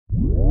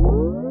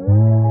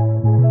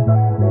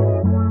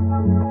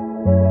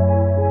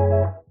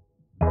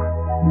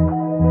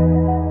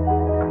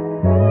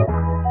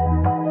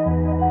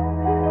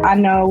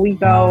know we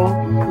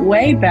go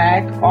way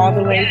back, all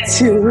the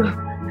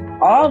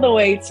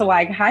way to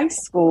like high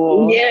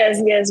school.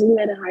 Yes, we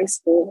met in high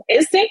school.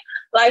 It seems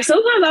like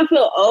sometimes I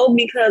feel old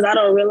because I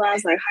don't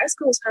realize like high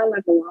school is kind of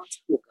like a long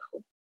time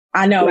ago.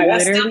 I know, like,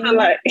 literally. I still feel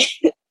like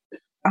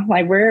I'm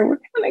like, we're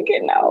kind of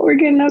getting out. We're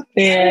getting up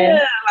there.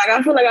 Yeah, like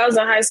I feel like I was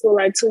in high school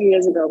like 2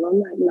 years ago. But I'm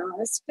like, no,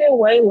 it's been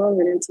way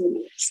longer than 2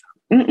 years.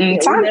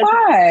 Time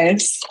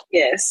flies.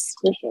 Yes,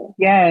 for sure.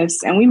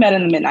 Yes, and we met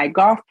in the Midnight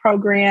Golf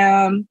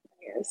program.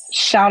 Yes.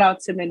 Shout out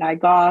to Midnight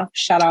Golf.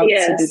 Shout out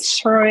to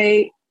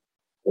Detroit.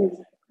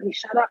 Exactly.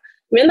 Shout out.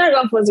 Midnight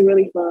Golf was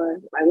really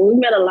fun. Like we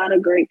met a lot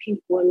of great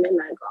people in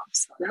Midnight Golf,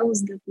 so that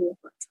was definitely a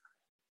fun time.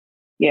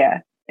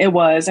 Yeah, it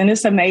was, and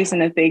it's amazing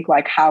to think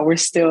like how we're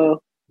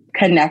still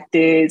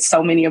connected.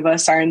 So many of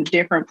us are in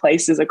different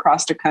places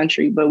across the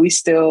country, but we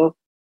still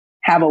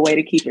have a way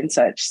to keep in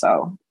touch.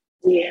 So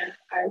yeah,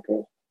 I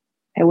agree.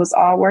 It was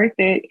all worth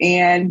it.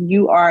 And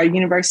you are a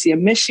University of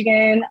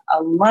Michigan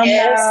alumna.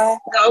 Yes.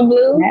 Go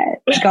Blue.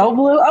 Yes. Go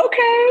Blue.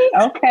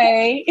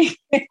 Okay.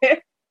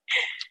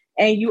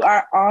 And you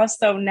are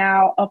also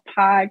now a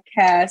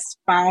podcast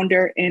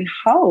founder and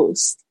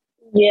host.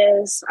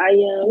 Yes, I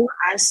am.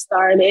 I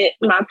started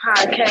my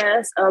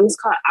podcast. It's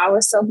called Our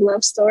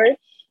Self-Love Story.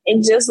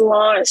 It just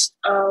launched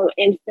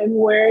in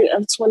February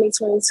of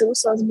 2022,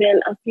 so it's been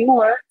a few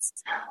months.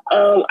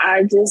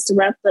 I just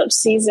wrapped up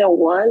season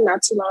 1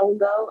 not too long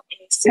ago.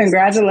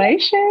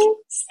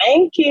 Congratulations.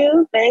 Thank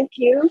you.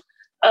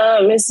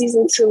 And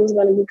season 2 is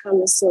going to be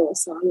coming soon,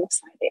 so I'm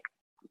excited.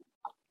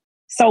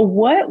 So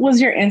what was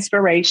your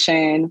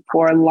inspiration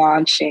for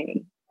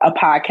launching a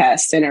podcast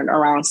centered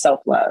around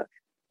self-love?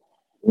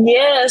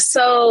 Yeah,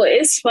 so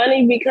it's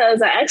funny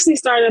because I actually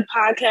started a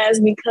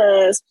podcast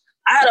because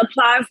I had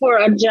applied for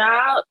a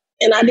job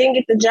and I didn't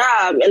get the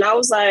job. And I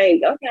was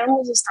like, okay, I'm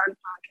going to just start a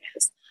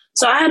podcast.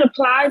 So I had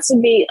applied to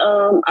be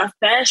a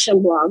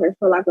fashion blogger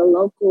for like a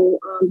local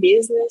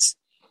business.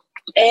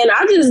 And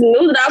I just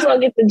knew that I was going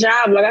to get the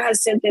job. Like I had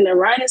sent in a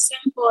writing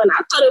sample and I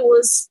thought it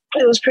was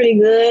pretty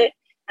good.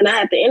 And I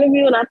had the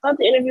interview and I thought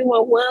the interview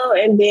went well.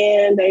 And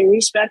then they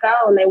reached back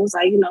out and they was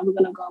like, we're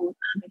going to go with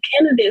other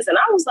candidates. And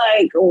I was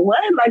like, what?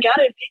 Like y'all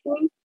didn't pick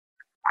me?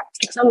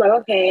 So I'm like,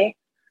 okay.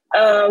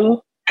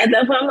 At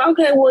that point, I'm like,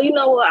 okay, well, you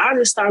know what? I'll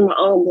just start my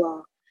own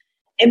blog.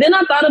 And then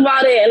I thought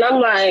about it and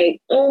I'm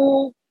like,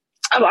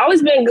 I've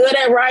always been good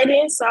at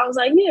writing. So I was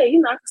like, yeah, I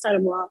can start a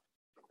blog.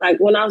 Like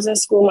when I was in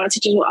school, my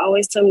teachers would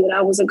always tell me that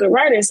I was a good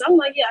writer. So I'm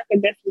like, yeah, I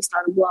could definitely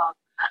start a blog.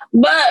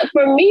 But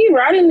for me,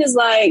 writing is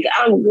like,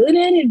 I'm good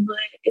at it, but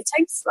it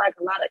takes like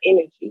a lot of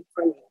energy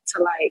for me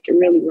to like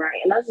really write.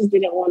 And I just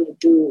didn't want to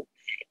do it.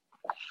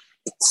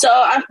 So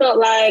I felt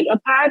like a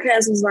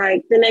podcast was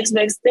like the next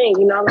best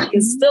thing, like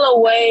it's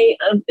still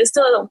it's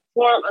still a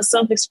form of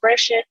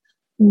self-expression,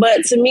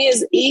 but to me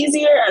it's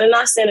easier. I'm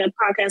not saying that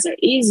podcasts are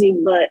easy,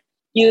 but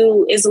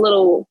it's a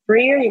little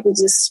freer. You can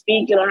just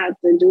speak. You don't have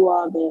to do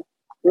all the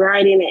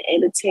writing and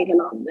editing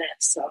and all that.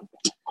 So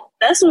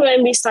that's what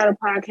made me start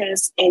a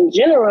podcast in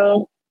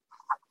general.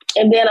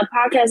 And then a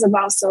podcast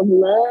about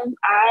self-love.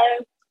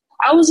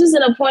 I was just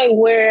at a point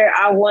where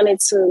I wanted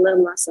to love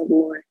myself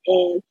more.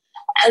 And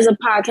as a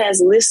podcast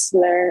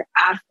listener,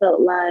 I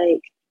felt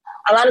like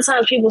a lot of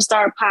times people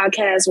start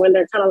podcasts when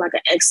they're kind of like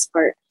an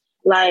expert.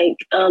 Like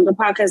the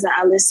podcast that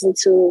I listen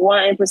to,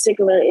 one in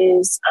particular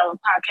is a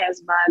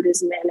podcast by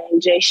this man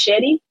named Jay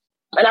Shetty.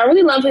 And I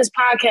really love his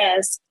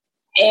podcast.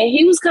 And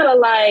he was kind of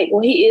like,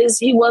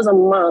 he was a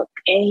monk.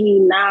 And he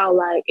now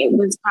like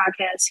with his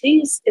podcast,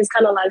 it's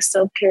kind of like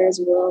self-care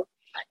as well.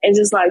 And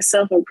just like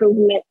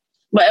self-improvement.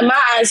 But in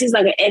my eyes, he's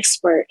like an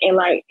expert. And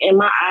like in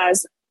my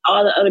eyes,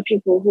 all the other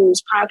people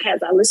whose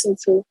podcasts I listen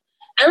to,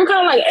 they were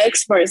kind of like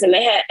experts and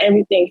they had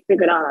everything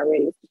figured out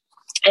already.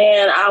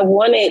 And I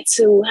wanted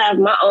to have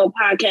my own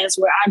podcast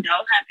where I don't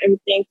have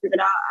everything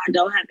figured out. I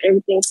don't have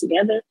everything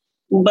together,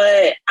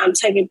 but I'm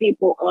taking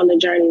people on the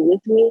journey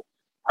with me.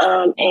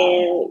 And,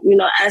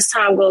 as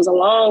time goes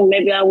along,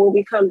 maybe I will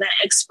become that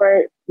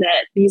expert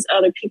that these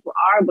other people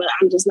are, but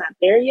I'm just not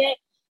there yet.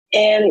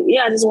 And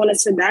yeah, I just wanted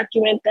to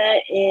document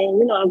that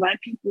and,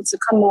 invite people to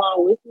come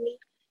along with me.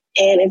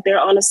 And if they're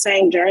on the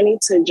same journey,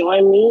 to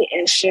join me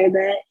and share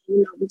that,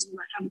 we just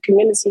might have a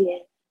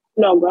community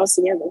and, grow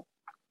together.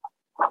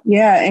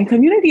 Yeah. And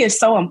community is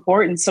so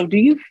important. So do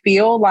you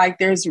feel like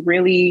there's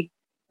really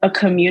a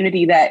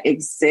community that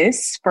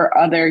exists for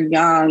other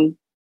young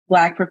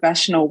Black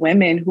professional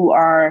women who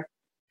are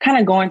kind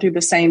of going through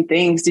the same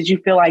things? Did you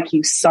feel like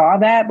you saw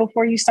that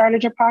before you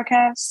started your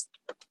podcast?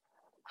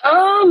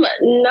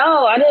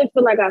 No, I didn't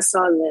feel like I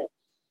saw that.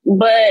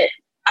 But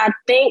I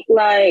think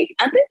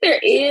there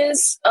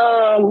is,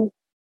 well,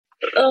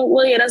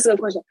 yeah, that's a good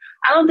question.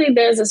 I don't think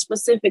there's a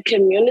specific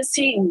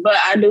community, but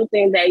I do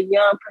think that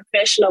young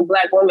professional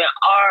Black women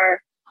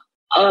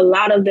a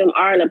lot of them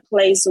are in a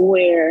place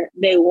where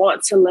they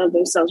want to love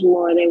themselves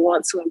more. They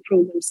want to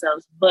improve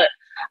themselves. But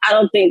I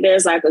don't think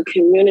there's like a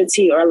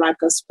community or like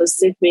a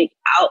specific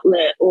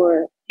outlet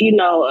or,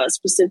 a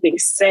specific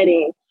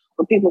setting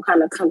where people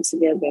kind of come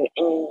together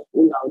and,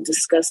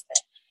 discuss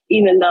that.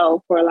 even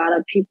though for a lot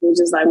of people,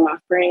 just like my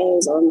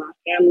friends or my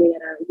family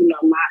that are,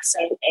 my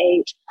same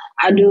age,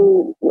 I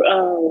do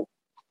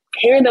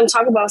hear them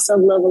talk about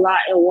self-love a lot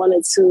and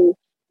wanted to,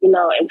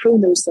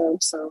 improve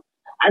themselves. So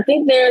I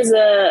think there's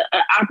an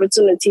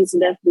opportunity to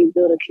definitely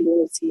build a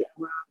community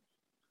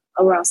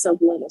around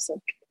self-love and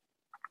self-care.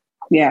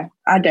 Yeah,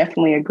 I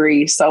definitely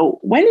agree. So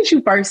when did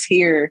you first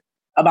hear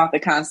about the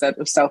concept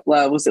of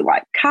self-love? Was it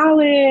like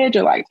college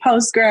or like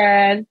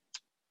post-grad?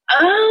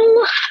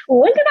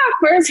 When did I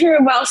first hear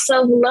about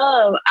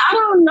self-love? I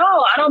don't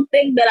know. I don't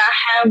think that I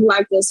have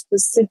like a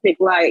specific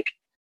like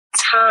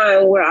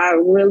time where I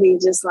really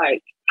just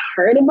like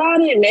heard about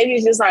it. Maybe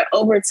it's just like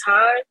over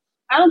time.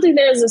 I don't think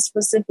there's a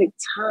specific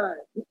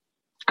time.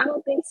 I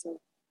don't think so.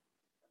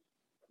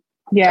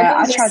 Yeah,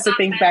 I tried to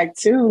think back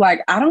too.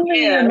 Like, I don't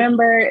really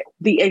remember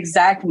the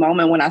exact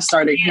moment when I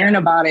started hearing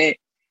about it,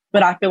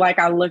 but I feel like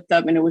I looked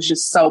up and it was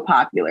just so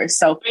popular.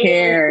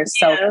 Self-care,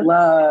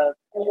 self-love,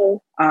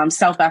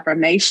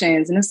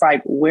 self-affirmations. And it's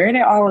like, where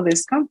did all of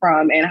this come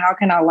from? And how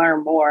can I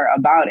learn more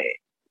about it?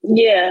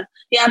 Yeah.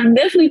 Yeah, I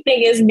definitely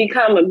think it's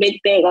become a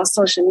big thing on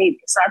social media.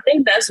 So I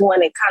think that's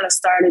when it kind of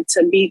started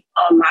to be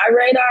on my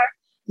radar,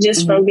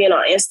 just from being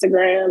on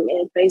Instagram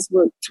and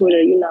Facebook,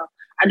 Twitter,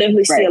 I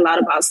definitely see a lot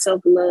about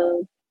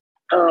self-love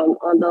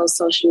on those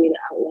social media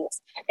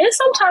outlets. And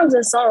sometimes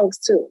in songs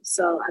too.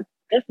 So I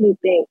definitely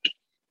think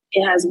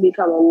it has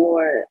become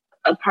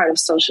a part of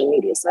social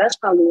media. So that's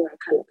probably where I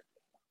kind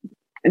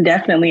of...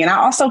 Definitely. And I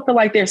also feel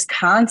like there's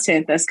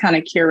content that's kind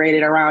of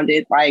curated around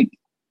it, like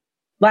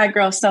Black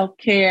girl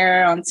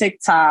self-care on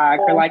TikTok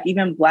or like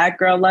even Black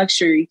girl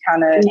luxury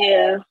kind of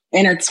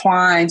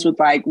intertwines with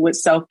like what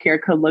self-care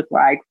could look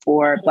like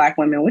for Black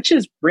women, which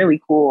is really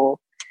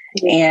cool.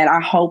 And I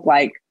hope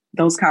like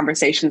those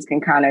conversations can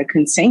kind of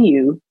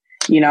continue,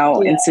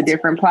 into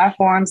different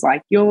platforms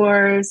like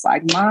yours,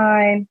 like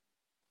mine.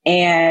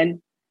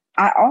 And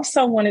I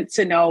also wanted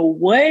to know,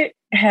 what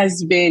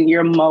has been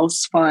your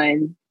most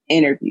fun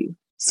interview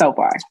so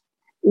far?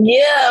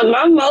 Yeah,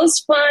 my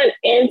most fun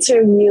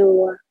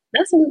interview.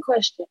 That's a good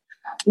question.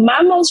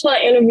 My most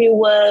fun interview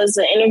was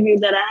an interview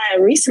that I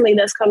had recently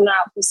that's coming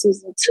out for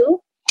season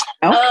 2.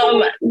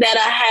 That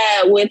I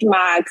had with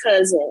my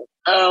cousin.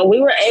 We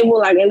were able,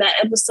 like in that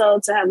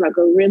episode, to have like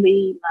a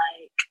really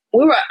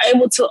we were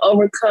able to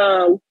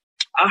overcome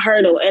a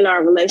hurdle in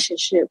our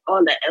relationship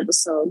on that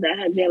episode that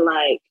had been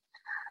like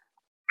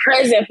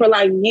present for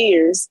like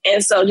years.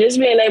 And so just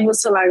being able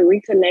to like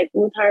reconnect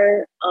with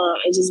her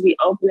and just be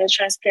open and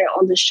transparent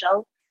on the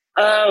show.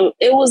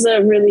 It was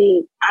I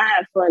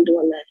had fun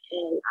doing that.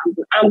 And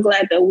I'm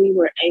glad that we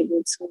were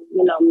able to,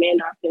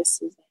 mend our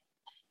fences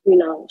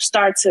and,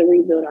 start to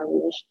rebuild our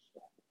relationship.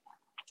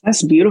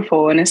 That's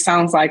beautiful. And it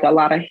sounds like a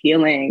lot of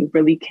healing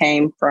really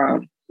came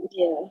from,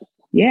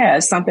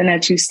 something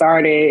that you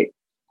started,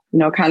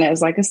 kind of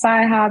as like a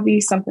side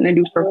hobby, something to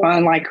do for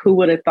fun. Like, who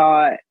would have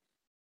thought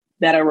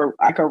that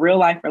a real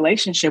life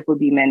relationship would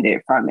be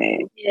mended from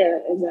it? Yeah,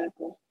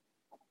 exactly.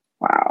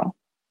 Wow.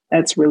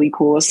 That's really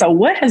cool. So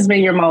what has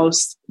been your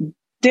most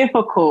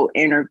difficult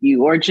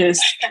interview, or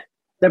just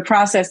the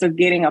process of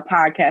getting a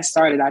podcast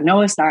started? I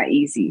know it's not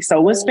easy. So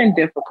what's been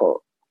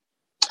difficult?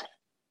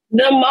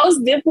 The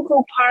most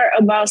difficult part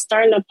about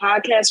starting a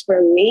podcast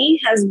for me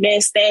has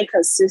been staying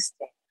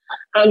consistent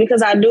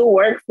because I do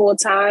work full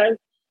time.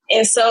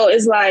 And so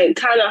it's like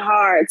kind of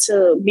hard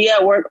to be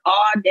at work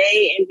all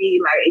day and be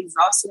like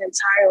exhausted and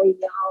tired when you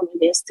get home,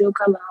 and then still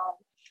come home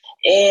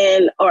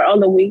or on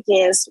the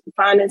weekends,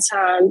 finding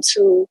time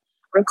to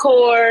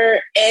record,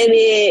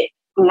 edit,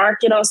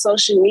 market on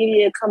social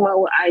media, come up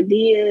with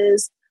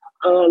ideas,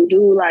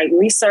 do like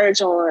research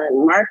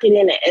on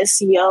marketing and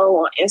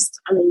SEO on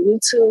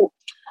YouTube.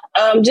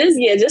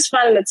 Just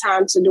finding the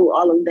time to do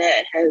all of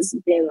that has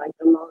been like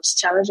the most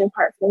challenging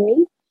part for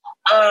me.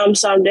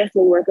 So I'm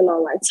definitely working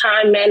on like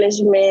time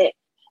management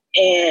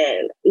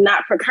and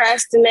not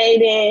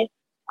procrastinating.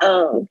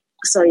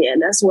 So yeah,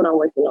 that's what I'm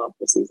working on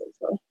for season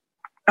 2.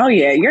 Oh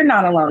yeah, you're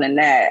not alone in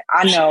that.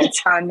 I know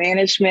time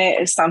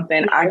management is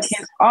something I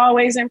can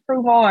always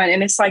improve on.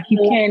 And it's like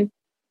you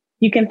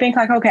can think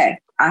like, okay,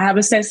 I have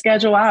a set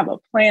schedule, I have a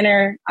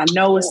planner, I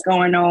know what's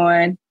going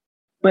on,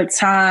 but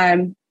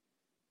time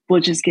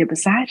will just get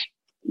beside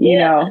you,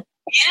 know?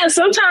 Yeah,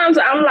 sometimes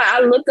I'm like,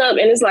 I look up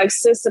and it's like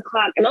 6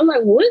 o'clock and I'm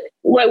like, what?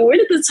 Like, where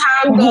did the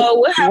time go?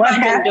 What have I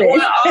been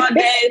doing all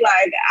day?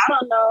 Like, I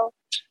don't know.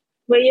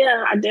 But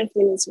yeah, I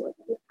definitely need to work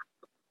on it.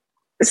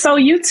 So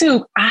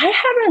YouTube, I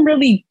haven't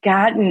really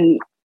gotten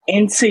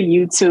into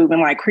YouTube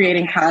and like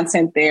creating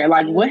content there.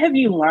 Like, what have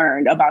you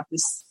learned about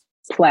this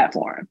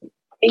platform?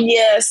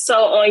 Yeah, so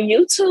on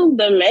YouTube,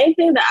 the main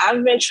thing that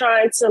I've been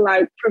trying to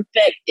like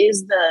perfect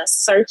is the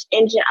search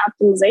engine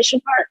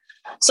optimization part.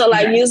 So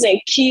like using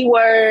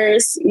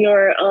keywords,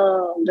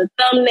 the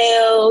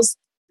thumbnails,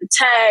 the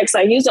tags,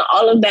 like using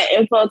all of that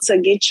info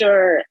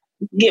to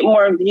get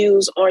more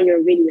views on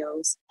your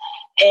videos,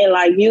 and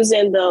like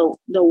using the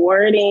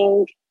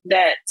wording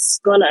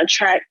that's gonna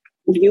attract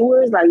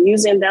viewers, like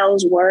using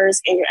those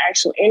words in your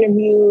actual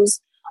interviews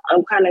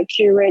kind of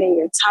curating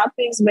your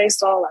topics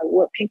based on like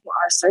what people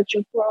are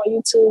searching for on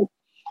YouTube.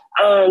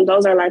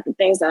 Those are like the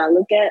things that I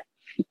look at.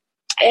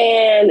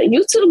 And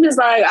YouTube is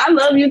like, I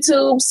love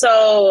YouTube.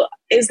 So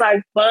it's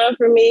like fun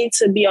for me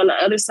to be on the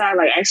other side,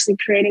 like actually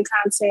creating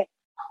content.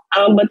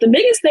 But the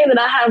biggest thing that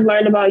I have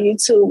learned about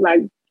YouTube,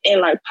 like,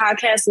 and like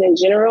podcasting in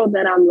general,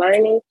 that I'm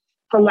learning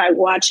from like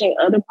watching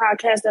other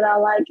podcasts that I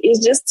like, is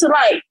just to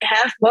like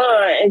have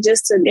fun and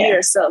just to be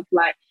yourself.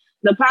 Like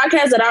the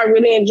podcast that I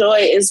really enjoy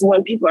is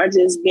when people are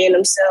just being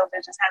themselves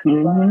and just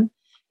having fun.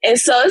 And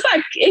so it's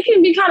like, it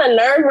can be kind of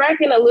nerve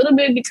wracking a little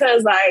bit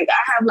because like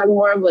I have like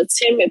more of a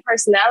timid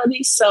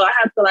personality. So I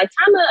have to like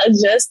kind of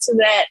adjust to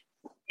that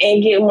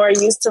and get more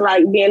used to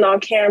like being on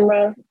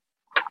camera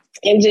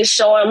and just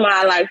showing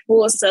my like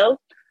full self.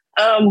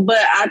 But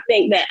I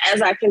think that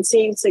as I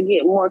continue to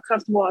get more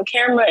comfortable on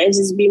camera and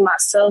just be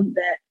myself,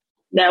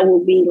 that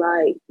will be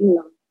like, you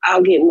know,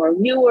 I'll get more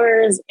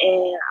viewers and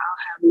I'll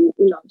have, you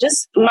know,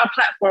 just my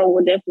platform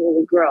will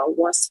definitely grow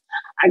once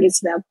I get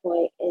to that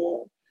point.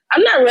 And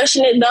I'm not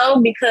rushing it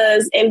though,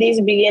 because in these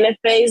beginning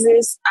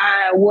phases,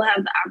 I will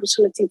have the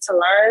opportunity to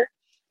learn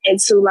and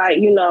to like,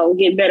 you know,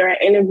 get better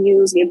at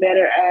interviews, get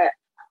better at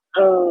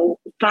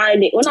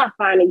finding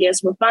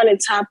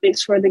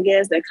topics for the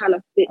guests that kind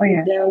of fit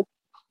with them.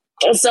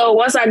 And so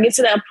once I get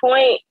to that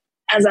point,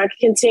 as I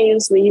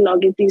continuously, you know,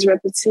 get these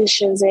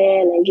repetitions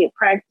in and get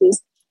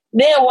practice,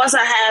 then once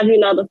I have, you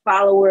know, the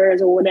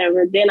followers or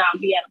whatever, then I'll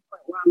be at a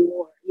point where I'm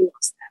more, you know,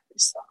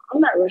 established. So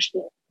I'm not rushing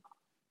it.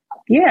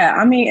 Yeah,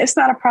 I mean, it's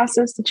not a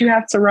process that you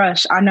have to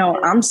rush. I know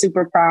I'm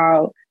super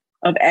proud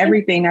of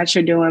everything that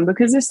you're doing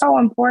because it's so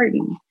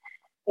important.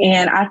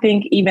 And I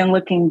think even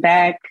looking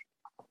back,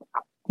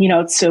 you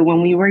know, to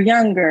when we were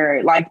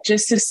younger, like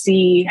just to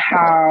see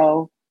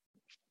how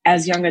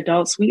as young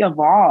adults we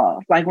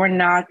evolve. Like we're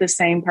not the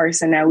same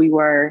person that we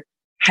were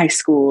high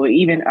school,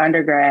 even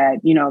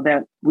undergrad, you know,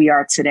 that we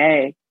are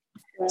today.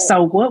 Right.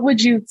 So what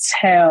would you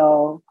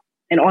tell?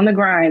 And on the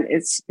grind,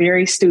 it's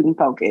very student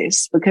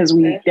focused because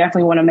we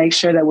definitely want to make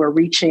sure that we're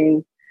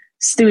reaching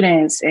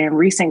students and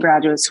recent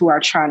graduates who are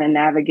trying to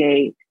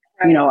navigate,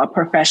 you know, a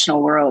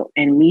professional world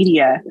in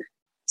media.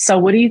 So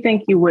what do you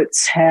think you would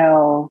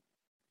tell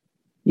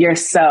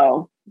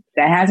yourself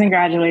that hasn't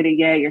graduated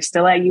yet? You're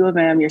still at U of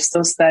M, you're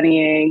still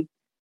studying.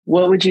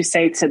 What would you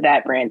say to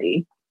that,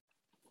 Brandi?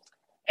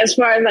 As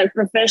far as like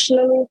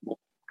professionally?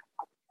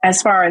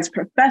 As far as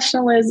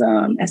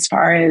professionalism, as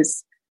far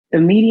as the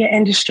media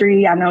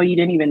industry. I know you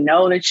didn't even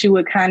know that you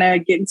would kind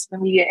of get into the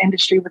media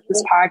industry with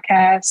this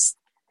podcast.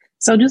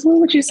 So just what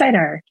would you say to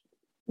her?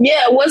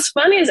 Yeah, what's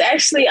funny is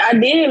actually I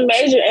did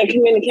major in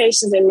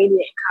communications and media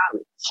in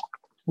college.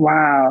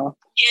 Wow.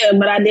 Yeah,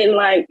 but I didn't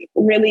like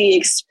really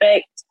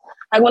expect,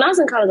 like when I was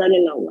in college, I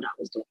didn't know what I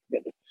was doing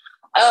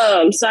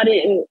really. So I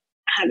didn't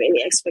have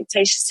any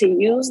expectations to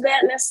use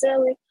that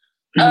necessarily.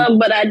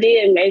 But I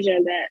did major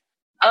in that.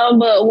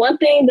 But one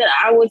thing that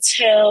I would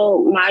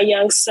tell my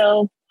young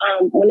self,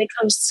 when it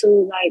comes to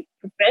like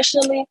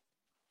professionally,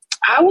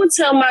 I would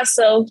tell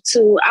myself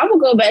I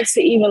would go back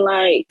to even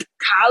like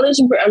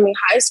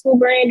high school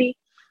Brandi,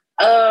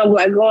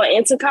 like going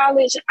into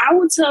college. I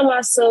would tell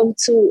myself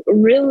to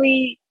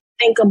really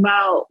think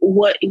about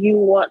what you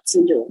want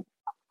to do.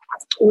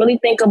 Really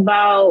think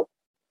about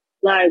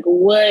like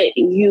what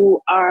you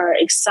are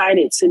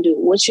excited to do,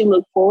 what you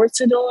look forward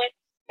to doing,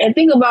 and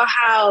think about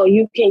how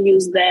you can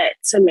use that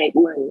to make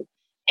money.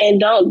 And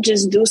don't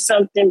just do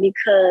something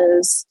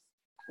because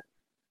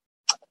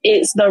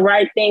it's the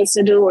right thing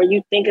to do or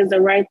you think is the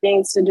right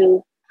thing to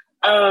do.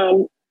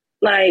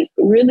 Like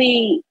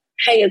really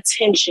pay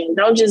attention.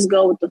 Don't just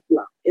go with the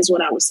flow is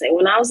what I would say.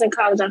 When I was in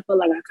college, I felt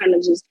like I kind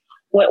of just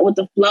went with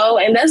the flow,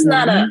 and that's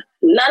not a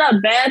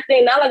bad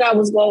thing. Not like I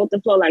was going with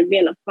the flow, like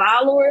being a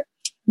follower,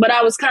 but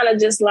I was kind of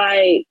just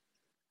like,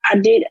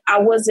 I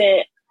would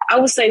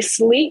say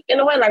sleep in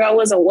a way, like I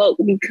wasn't woke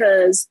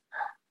because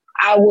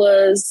I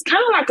was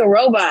kind of like a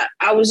robot.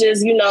 I was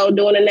just, you know,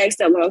 doing the next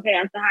step. Like, okay,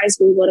 after high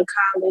school, you go to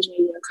college.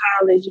 When you're in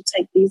college, you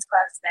take these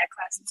classes, that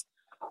classes.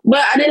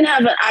 But I didn't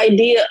have an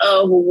idea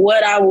of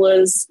what I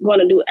was going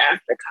to do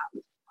after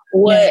college,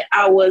 what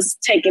I was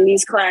taking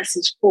these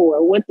classes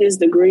for, what this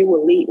degree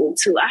would lead me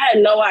to. I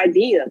had no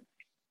idea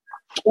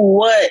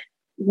what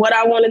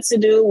I wanted to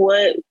do.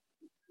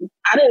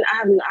 I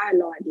had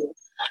no idea.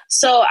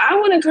 So I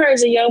would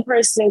encourage a young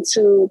person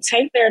to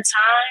take their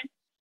time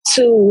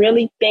to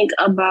really think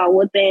about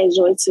what they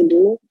enjoy to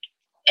do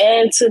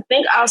and to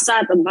think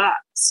outside the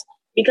box.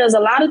 Because a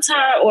lot of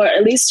time, or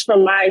at least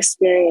from my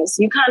experience,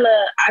 I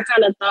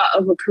kind of thought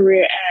of a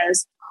career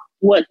as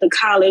what the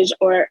college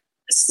or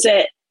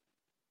set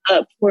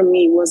up for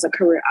me was a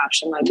career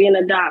option, like being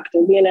a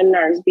doctor, being a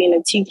nurse, being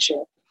a teacher.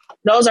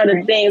 Those are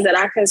the things that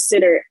I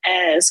consider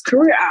as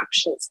career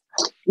options.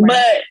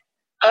 But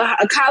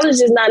a college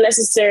is not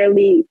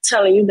necessarily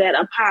telling you that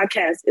a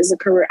podcast is a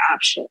career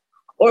option.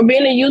 Or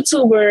being a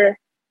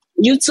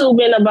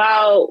YouTubing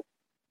about,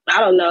 I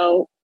don't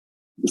know,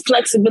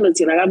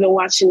 flexibility. Like I've been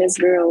watching this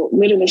girl,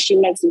 literally she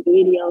makes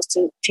videos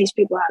to teach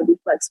people how to be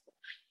flexible.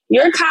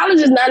 Your college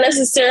is not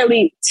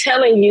necessarily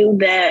telling you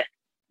that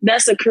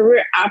that's a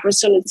career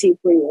opportunity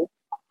for you.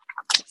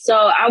 So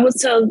I would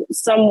tell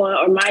someone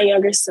or my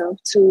younger self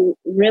to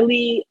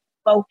really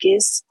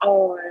focus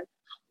on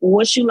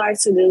what you like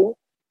to do,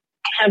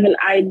 have an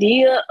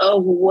idea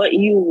of what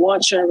you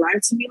want your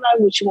life to be like,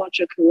 what you want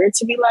your career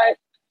to be like,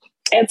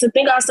 and to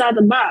think outside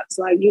the box.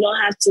 Like, you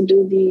don't have to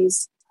do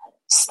these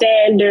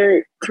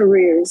standard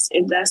careers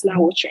if that's not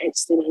what you're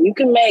interested in. You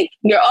can make,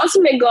 your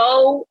ultimate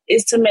goal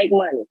is to make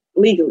money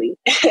legally.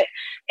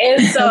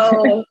 And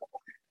so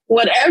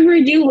whatever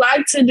you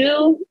like to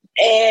do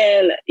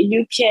and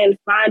you can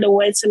find a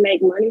way to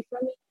make money from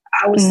it,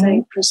 I would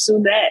say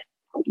pursue that.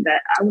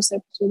 I would say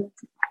pursue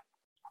that.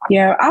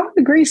 Yeah, I would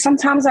agree.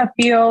 Sometimes I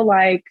feel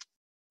like,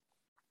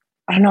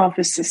 I don't know if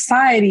it's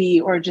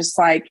society or just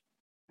like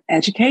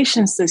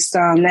education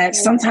system that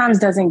sometimes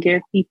doesn't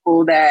give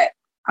people that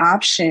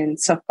option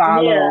to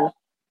follow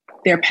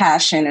their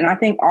passion. And I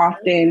think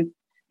often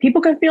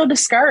people can feel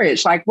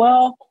discouraged, like,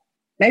 well,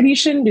 maybe you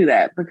shouldn't do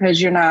that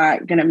because you're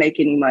not going to make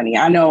any money.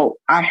 I know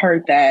I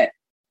heard that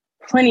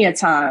plenty of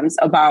times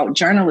about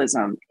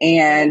journalism,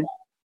 and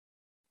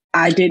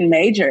I didn't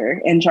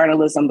major in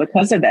journalism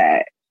because of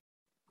that,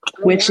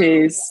 which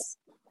is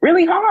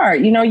really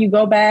hard. You know, you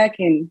go back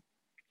and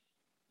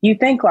you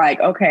think like,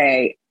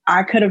 okay,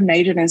 I could have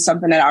majored in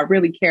something that I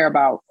really care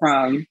about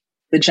from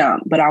the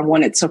jump, but I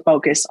wanted to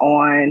focus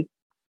on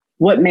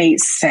what made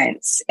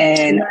sense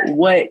and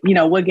what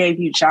gave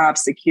you job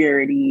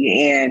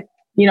security and,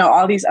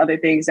 all these other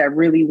things that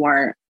really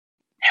weren't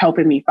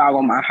helping me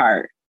follow my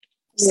heart.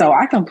 Yeah. So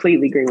I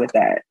completely agree with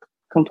that.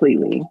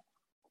 Completely.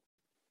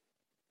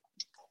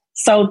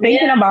 So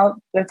thinking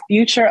about the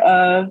future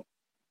of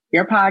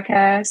your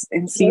podcast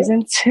in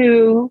season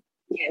 2,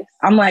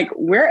 I'm like,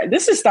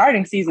 this is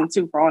starting season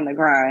 2 for On the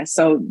Grind.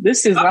 So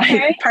this is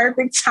like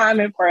perfect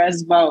timing for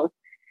us both.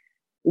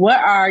 What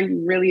are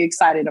you really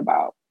excited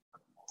about?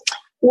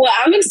 Well,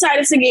 I'm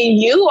excited to get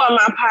you on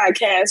my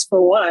podcast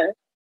for one.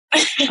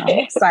 I'm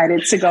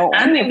excited to go on.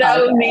 I think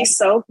that would be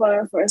so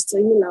fun for us to,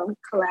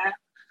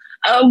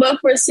 collab. But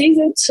for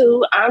season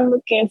 2, I'm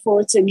looking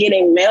forward to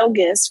getting male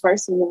guests,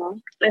 first of all.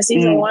 In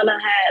season 1, I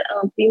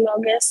had female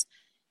guests.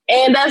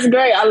 And that's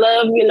great. I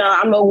love,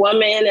 I'm a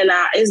woman and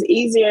it's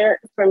easier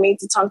for me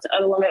to talk to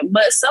other women.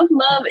 But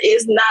self-love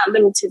is not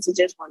limited to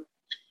just women.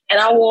 And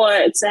I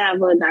want to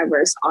have a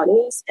diverse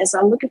audience. And so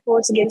I'm looking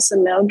forward to getting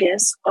some male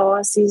guests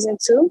on season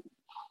 2.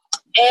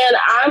 And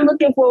I'm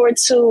looking forward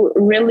to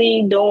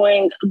really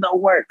doing the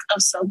work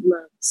of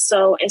self-love.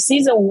 So in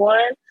season 1,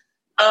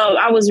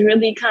 I was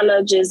really kind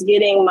of just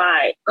getting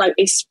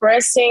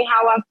expressing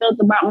how I felt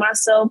about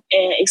myself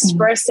and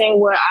expressing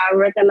what I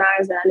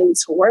recognize that I need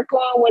to work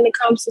on when it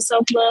comes to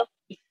self-love.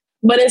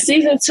 But in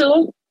season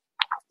 2,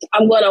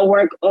 I'm going to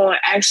work on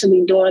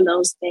actually doing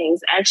those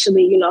things,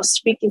 actually,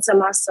 speaking to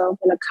myself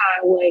in a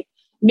kind way,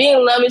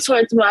 being loving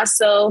towards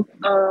myself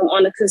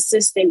on a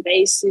consistent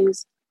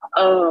basis,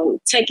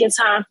 taking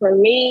time for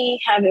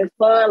me, having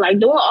fun, like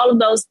doing all of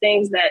those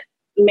things that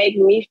make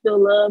me feel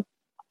love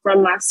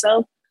from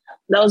myself.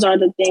 Those are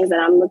the things that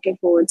I'm looking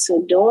forward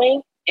to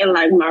doing in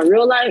like my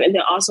real life, and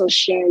then also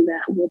sharing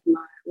that with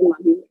my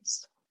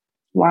viewers.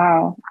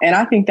 Wow. And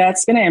I think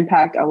that's going to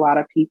impact a lot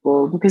of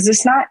people because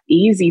it's not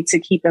easy to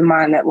keep in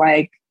mind that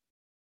like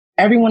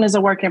everyone is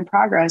a work in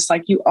progress.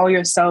 Like you owe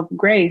yourself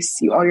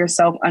grace, you owe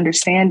yourself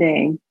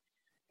understanding,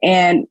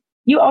 and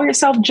you owe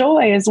yourself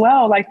joy as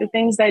well. Like the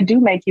things that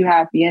do make you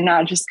happy and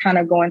not just kind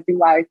of going through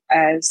life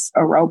as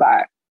a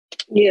robot.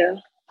 Yeah.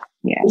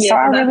 So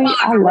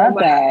I love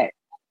that.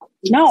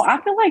 No, I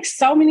feel like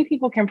so many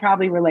people can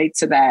probably relate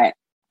to that.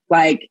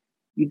 Like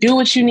you do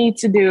what you need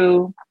to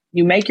do.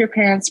 You make your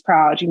parents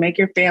proud. You make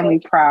your family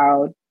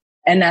proud.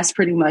 And that's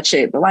pretty much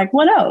it. But like,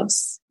 what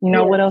else?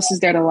 What else is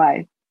there to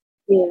life?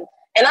 Yeah.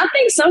 And I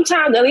think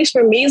sometimes, at least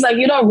for me, it's like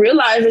you don't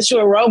realize that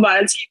you're a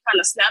robot until you kind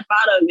of snap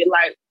out of it.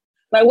 Like,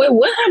 wait,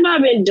 what have I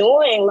been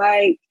doing?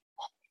 Like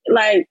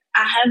I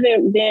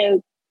haven't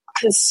been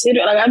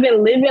considered, like I've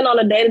been living on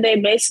a day-to-day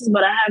basis,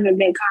 but I haven't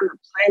been kind of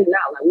planning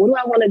out. Like, what do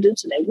I want to do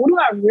today? What do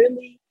I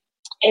really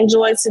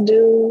enjoy to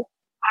do?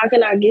 How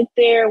can I get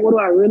there? What do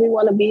I really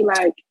want to be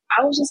like?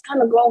 I was just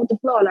kind of going with the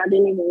flow and I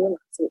didn't even realize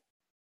it.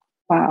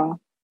 Wow.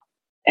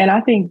 And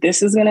I think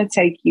this is going to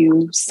take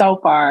you so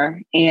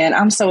far. And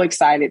I'm so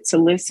excited to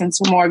listen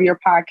to more of your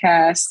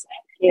podcasts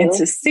and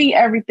to see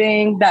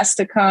everything that's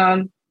to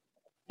come.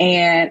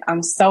 And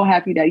I'm so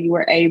happy that you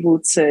were able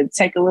to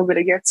take a little bit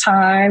of your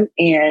time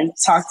and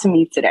talk to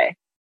me today.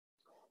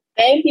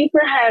 Thank you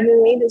for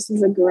having me. This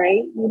is a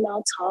great,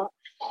 talk.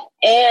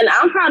 And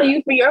I'm proud of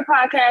you for your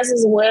podcast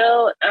as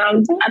well. I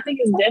think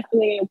it's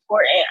definitely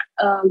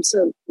important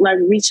to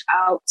reach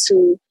out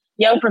to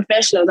young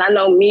professionals. I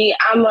know me,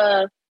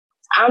 I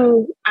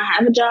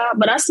have a job,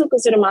 but I still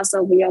consider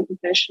myself a young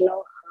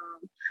professional.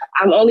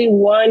 I'm only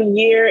 1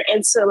 year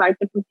into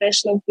the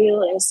professional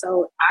field, and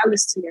so I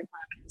listen to your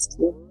podcast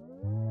too.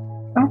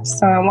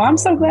 Awesome. Well, I'm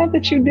so glad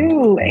that you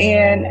do,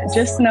 and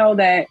just know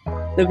that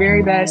the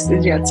very best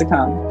is yet to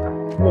come.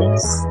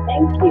 Yes,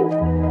 thank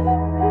you.